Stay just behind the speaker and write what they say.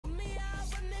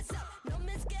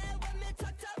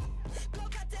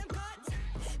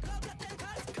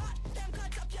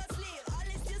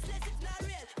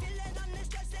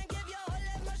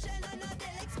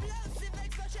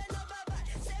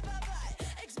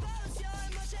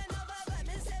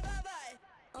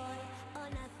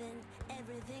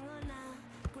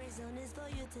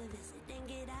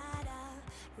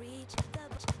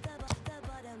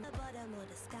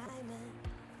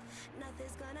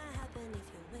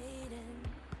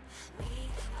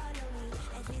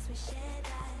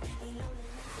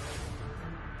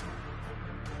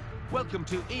Welcome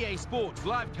to EA Sports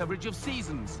live coverage of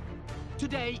seasons.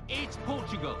 Today, it's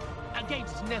Portugal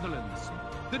against Netherlands.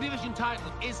 The division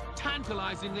title is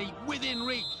tantalisingly within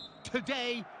reach.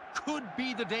 Today could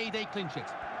be the day they clinch it.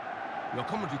 Your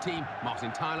commentary team,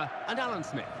 Martin Tyler and Alan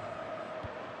Smith.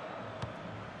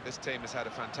 This team has had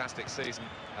a fantastic season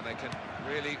and they can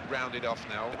really round it off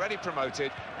now. Already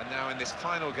promoted, and now in this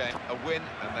final game, a win,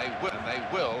 and they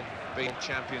will be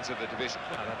champions of the division.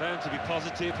 Well, they're bound to be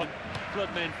positive.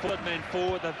 Flood men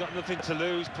forward, they've got nothing to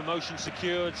lose, promotion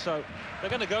secured, so they're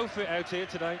going to go for it out here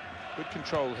today. Good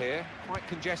control here, quite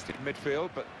congested midfield,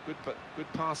 but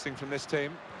good passing from this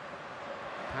team.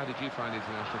 How did you find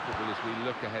international football as we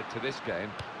look ahead to this game?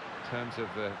 In terms of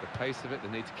the pace of it, the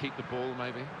need to keep the ball,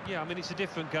 maybe? Yeah, I mean, it's a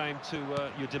different game to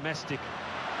your domestic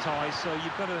ties, so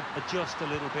you've got to adjust a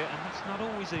little bit, and that's not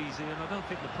always easy, and I don't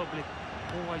think the public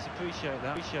always appreciate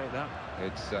that.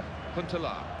 It's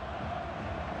Huntelaar.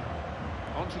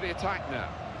 Onto the attack now.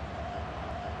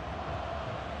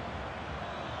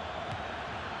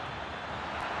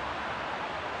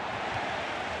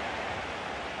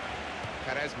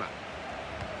 Quaresma.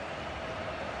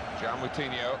 João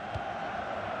Moutinho.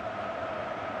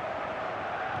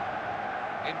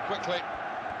 In quickly.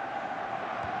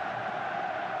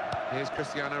 Here's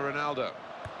Cristiano Ronaldo.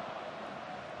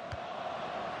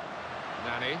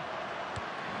 Nani. Here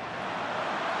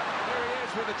he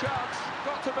is with a chance.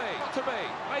 Got to be.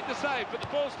 Made the save, but the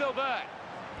ball's still there.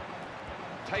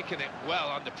 Taking it well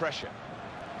under pressure.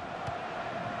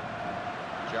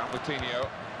 João Moutinho.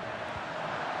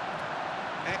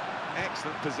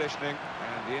 Excellent positioning,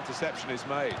 and the interception is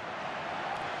made.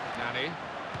 Nani.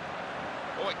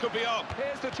 Oh, it could be on.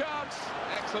 Here's the chance.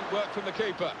 Excellent work from the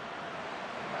keeper.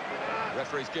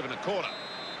 Referee's given a corner.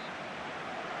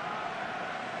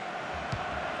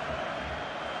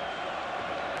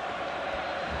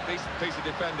 Decent piece of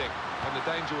defending, and the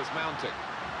danger was mounting.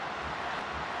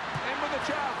 In with a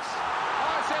chance.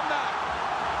 Oh, it's in there.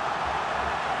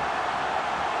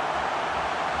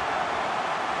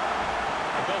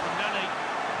 A goal from Nani,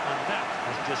 and that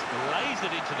has just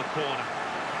lasered into the corner.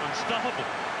 Unstoppable.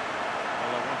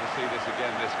 Well, I want to see this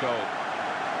again, this goal.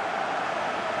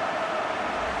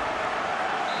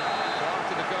 So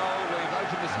after the goal, we've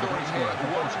opened the scoring here at 1-0.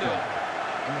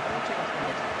 In the Portugal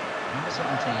side, number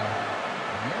 17.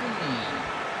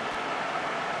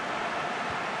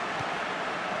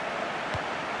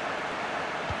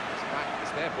 It's back,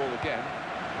 it's their ball again.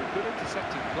 With good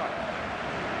intercepting play.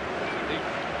 The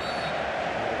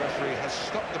referee has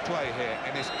stopped the play here,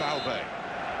 Enis Balbay.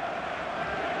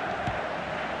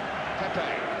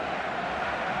 Pepe.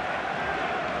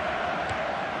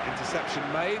 Interception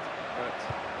made, but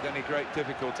with any great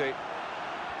difficulty.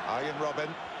 Arjen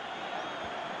Robben.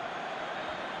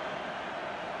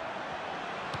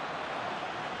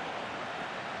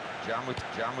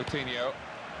 João Moutinho.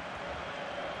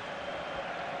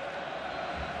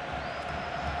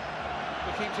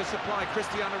 Looking to supply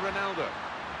Cristiano Ronaldo.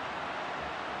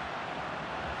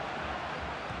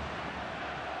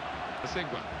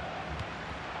 Singwa.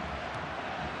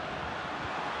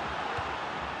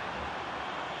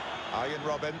 Arjen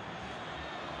Robben.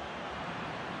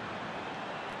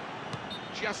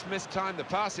 Just mistimed the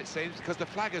pass, it seems, because the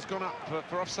flag has gone up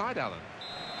for offside, Alan.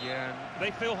 Yeah, and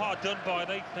they feel hard done by.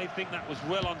 They think that was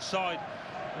well onside.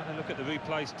 When they look at the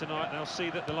replays tonight, they'll see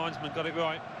that the linesman got it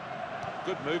right.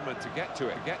 Good movement to get to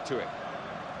it.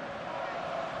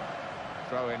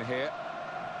 Throw in here.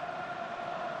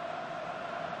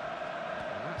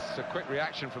 And that's a quick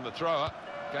reaction from the thrower.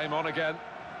 Game on again.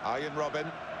 Arjen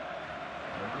Robben.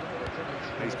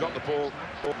 He's got the ball.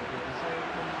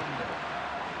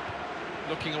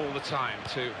 Looking all the time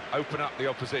to open up the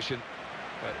opposition,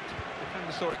 but the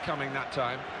defender saw it coming that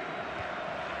time.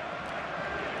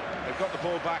 They've got the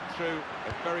ball back through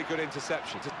a very good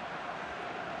interception.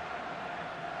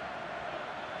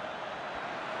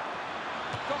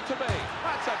 Got to be.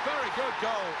 That's a very good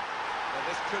goal. Well,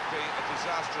 this could be a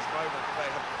disastrous moment.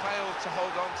 They have failed to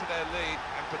hold on to their lead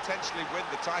and potentially win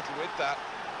the title with that.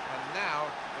 And now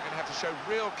they're going to have to show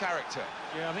real character.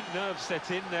 Yeah, I think nerves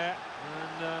set in there,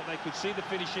 and they could see the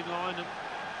finishing line, and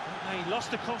they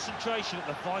lost the concentration at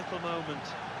the vital moment.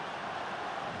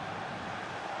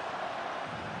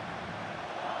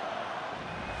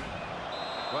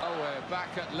 Well, we're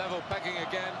back at level pegging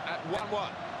again at 1-1.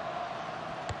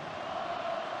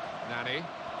 Nani.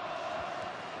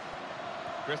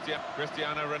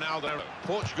 Cristiano Ronaldo.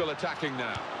 Portugal attacking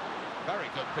now. Very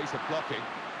good piece of blocking.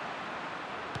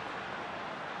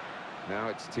 Now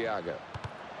it's Thiago.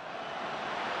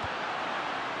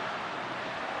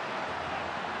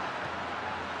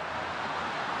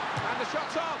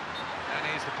 shot's on! And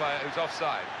he's the player who's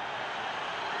offside.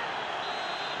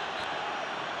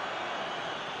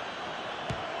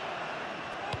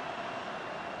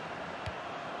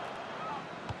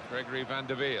 Gregory van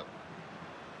der Wiel.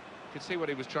 Could see what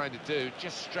he was trying to do,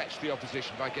 just stretch the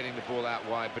opposition by getting the ball out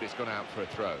wide, but it's gone out for a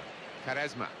throw.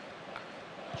 Quaresma.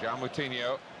 João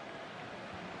Moutinho.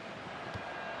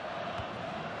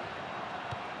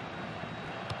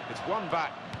 It's one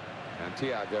back. And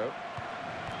Thiago.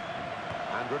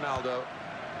 And Ronaldo.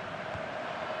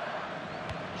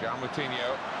 João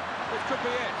Moutinho. This could be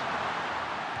it.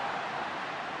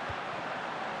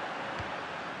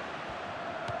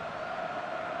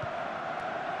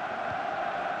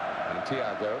 And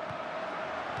Thiago.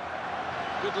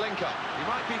 Good link up. He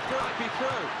might be through.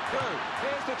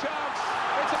 Here's the chance.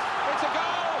 It's a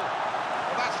goal!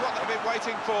 Well, that's what they've been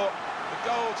waiting for. The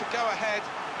goal to go ahead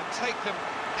and take them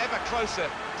ever closer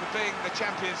to being the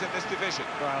champions of this division.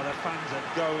 Well, the fans are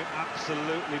going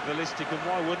absolutely ballistic, and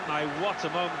why wouldn't they? What a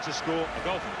moment to score. A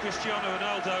goal from Cristiano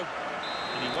Ronaldo,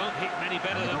 and he won't hit many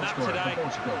better than that today.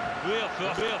 Real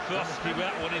thrust, he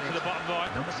went one into the bottom right.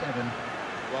 Number 7.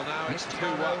 Well, now it's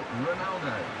 2-1.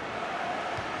 Ronaldo.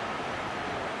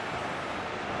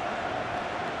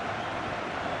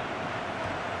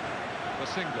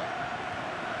 Masingwa.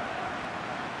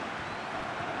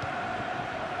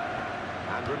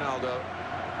 And Ronaldo.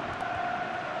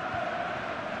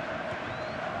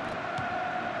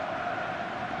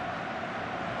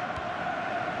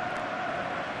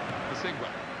 Masingwa.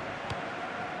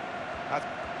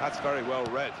 That's very well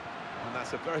read, and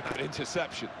that's a very good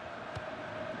interception.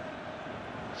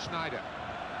 Schneider.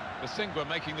 Masingwa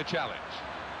making the challenge.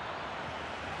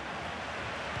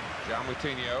 João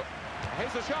Moutinho.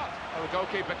 Here's the shot. Oh, the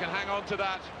goalkeeper can hang on to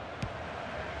that.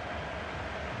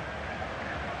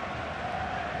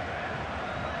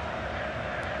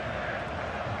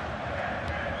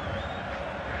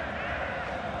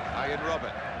 Ian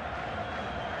Robert.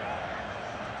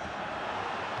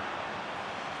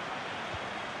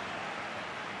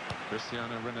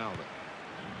 Cristiano Ronaldo.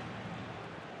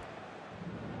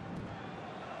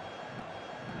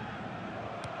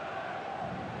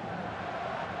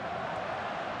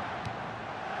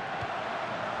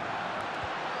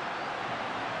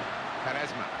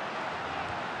 Quaresma.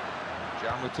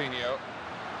 João Moutinho.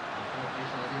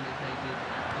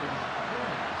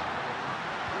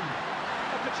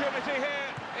 Opportunity here,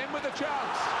 in with a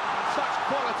chance. And such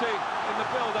quality in the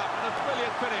build-up, and a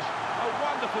brilliant finish. A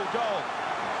wonderful goal.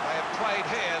 They have played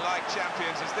here like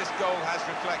champions, as this goal has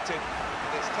reflected.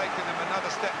 And it's taken them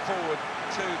another step forward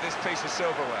to this piece of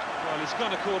silverware. Well, it's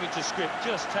gone according to script,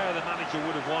 just how the manager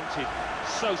would have wanted.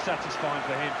 So satisfying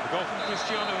for him. The goal from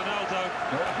Cristiano Ronaldo.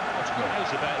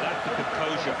 How's about that for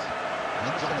composure?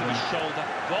 Shot to the shoulder,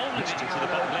 bowling it into the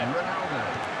bottom left. Ronaldo.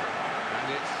 And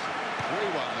it's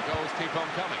 3-1, the goals keep on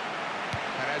coming.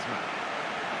 Quaresma.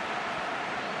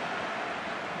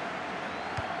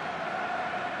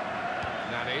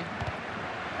 Nani.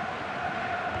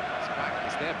 It's back,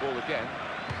 it's their ball again.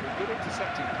 Some good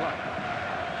intercepting play.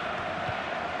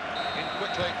 In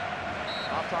quickly.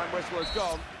 Half-time whistle has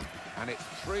gone. And it's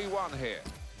 3-1 here.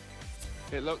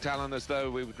 It looked, Alan, as though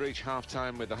we would reach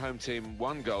half-time with the home team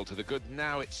 1 goal to the good.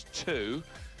 Now it's 2.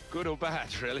 Good or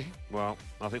bad, really? Well,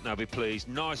 I think they'll be pleased.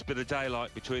 Nice bit of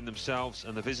daylight between themselves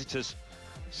and the visitors.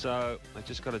 So they've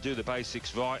just got to do the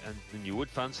basics right, and you would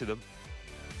fancy them.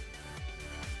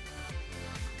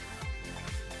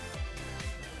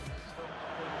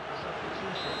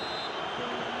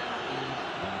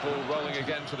 Ball rolling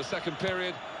again for the second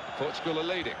period. Portugal are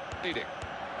leading.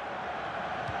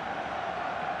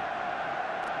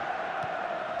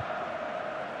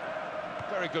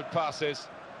 Very good passes.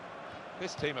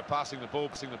 This team are passing the ball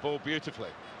beautifully.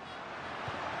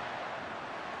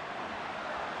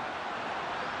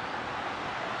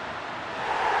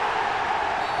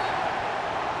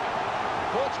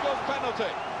 Portugal's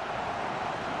penalty.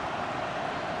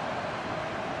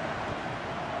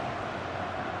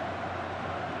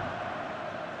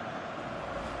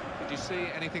 Did you see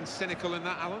anything cynical in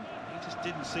that, Alan? He just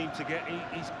didn't seem to get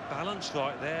his balance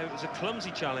right there. It was a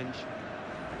clumsy challenge.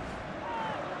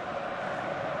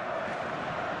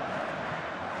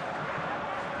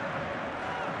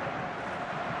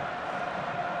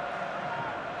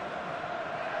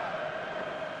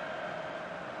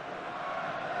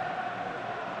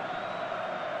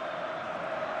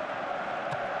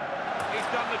 He's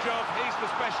done the job, he's the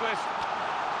specialist.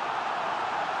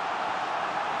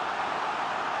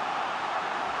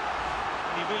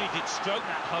 And he really did stroke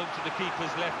that home to the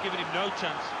keeper's left, giving him no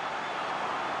chance.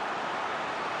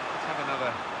 Let's have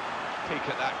another peek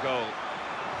at that goal.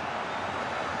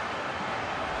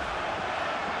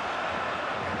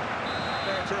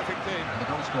 terrific team. And the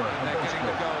goal scorer And for they're getting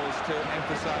the Portugal. goals to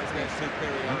emphasise their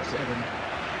Number superiority. 7,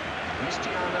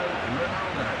 Cristiano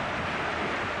Ronaldo.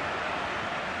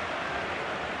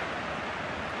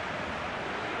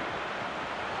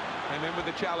 Came in with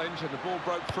the challenge and the ball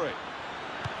broke free.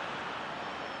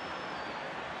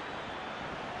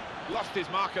 Lost his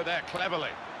marker there cleverly.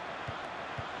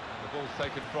 And the ball's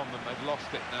taken from them, they've lost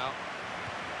it now.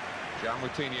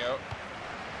 Moutinho.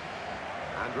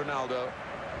 And Ronaldo.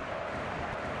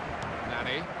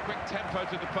 Nani, quick tempo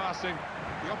to the passing.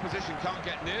 The opposition can't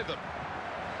get near them.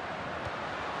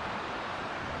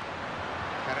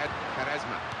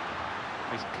 Quaresma.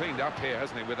 He's cleaned up here,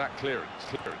 hasn't he, with that clearance.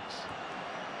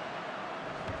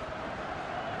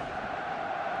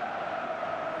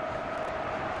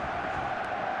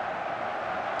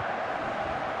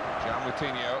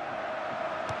 Moutinho.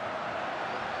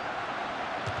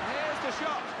 Here's the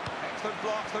shot. Excellent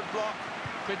block.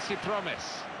 Quincy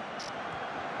Promise.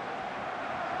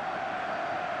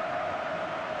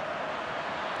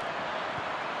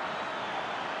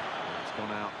 It's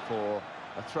gone out for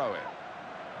a throw-in.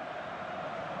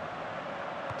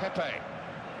 Pepe.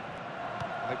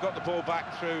 They've got the ball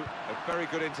back through a very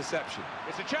good interception.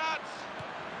 It's a chance!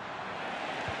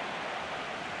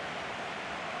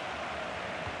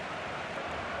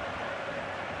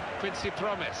 Quincy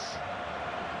Promise.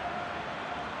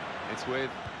 It's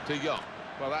with De Jong.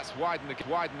 Well, that's widened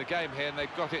the game here, and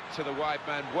they've got it to the wide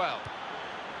man well.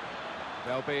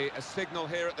 There'll be a signal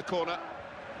here at the corner.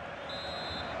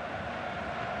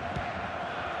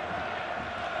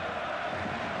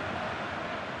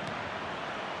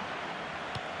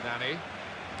 Nani.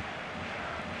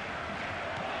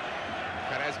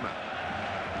 Quaresma.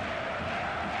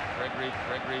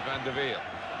 Gregory van der Wiel.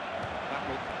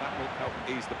 That will help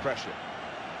ease the pressure.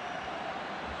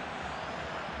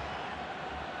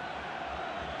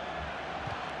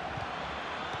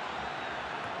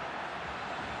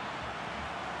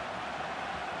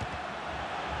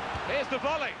 Here's the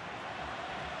volley.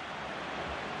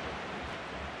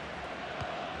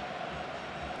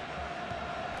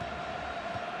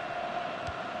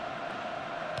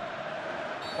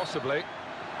 Possibly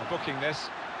booking this.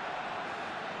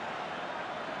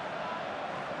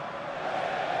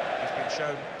 He's been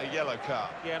shown a yellow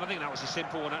card. Yeah, and I think that was a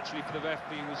simple one, actually, for the ref.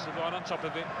 He was right on top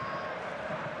of it.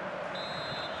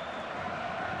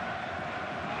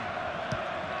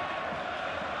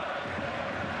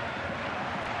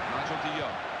 De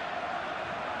Jong.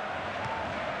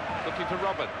 Looking for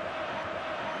Robin.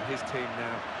 And his team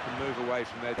now can move away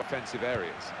from their defensive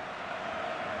areas.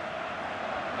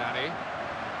 Nani.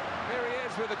 Here he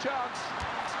is with a chance.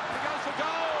 He goes for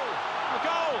goal! A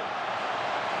goal!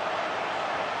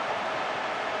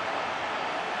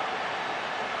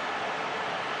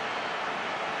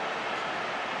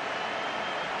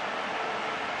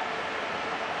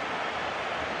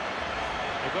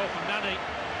 The goal from Nani.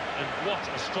 And what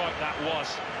a strike that was.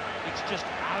 It's just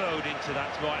arrowed into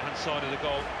that right-hand side of the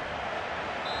goal.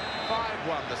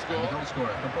 5-1 the score. And the goal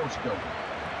scorer for Portugal.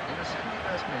 In the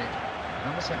 71st minute,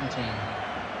 number 17,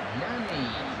 Nani.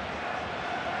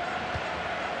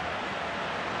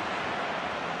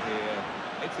 Here,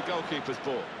 it's the goalkeeper's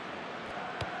ball.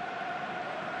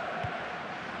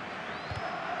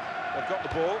 They've got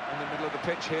the ball in the middle of the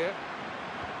pitch here.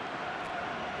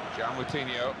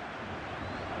 Moutinho.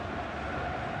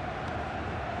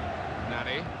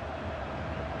 Nani.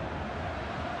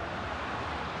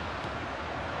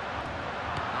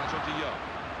 De Jong.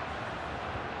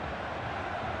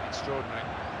 Extraordinary.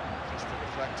 Just to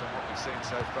reflect on what we've seen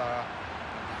so far,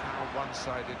 how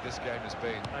one-sided this game has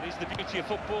been. That is the beauty of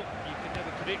football. You can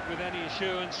never predict with any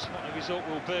assurance what the result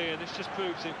will be, and this just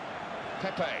proves it.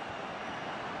 Pepe.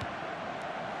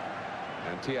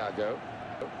 And Thiago.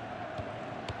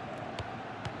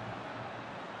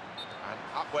 And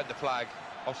up went the flag.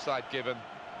 Offside given.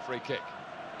 Free kick.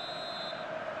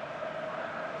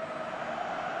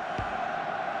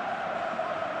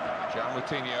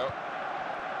 Moutinho.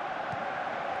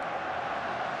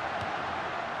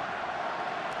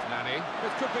 Nani.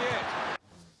 This could be it.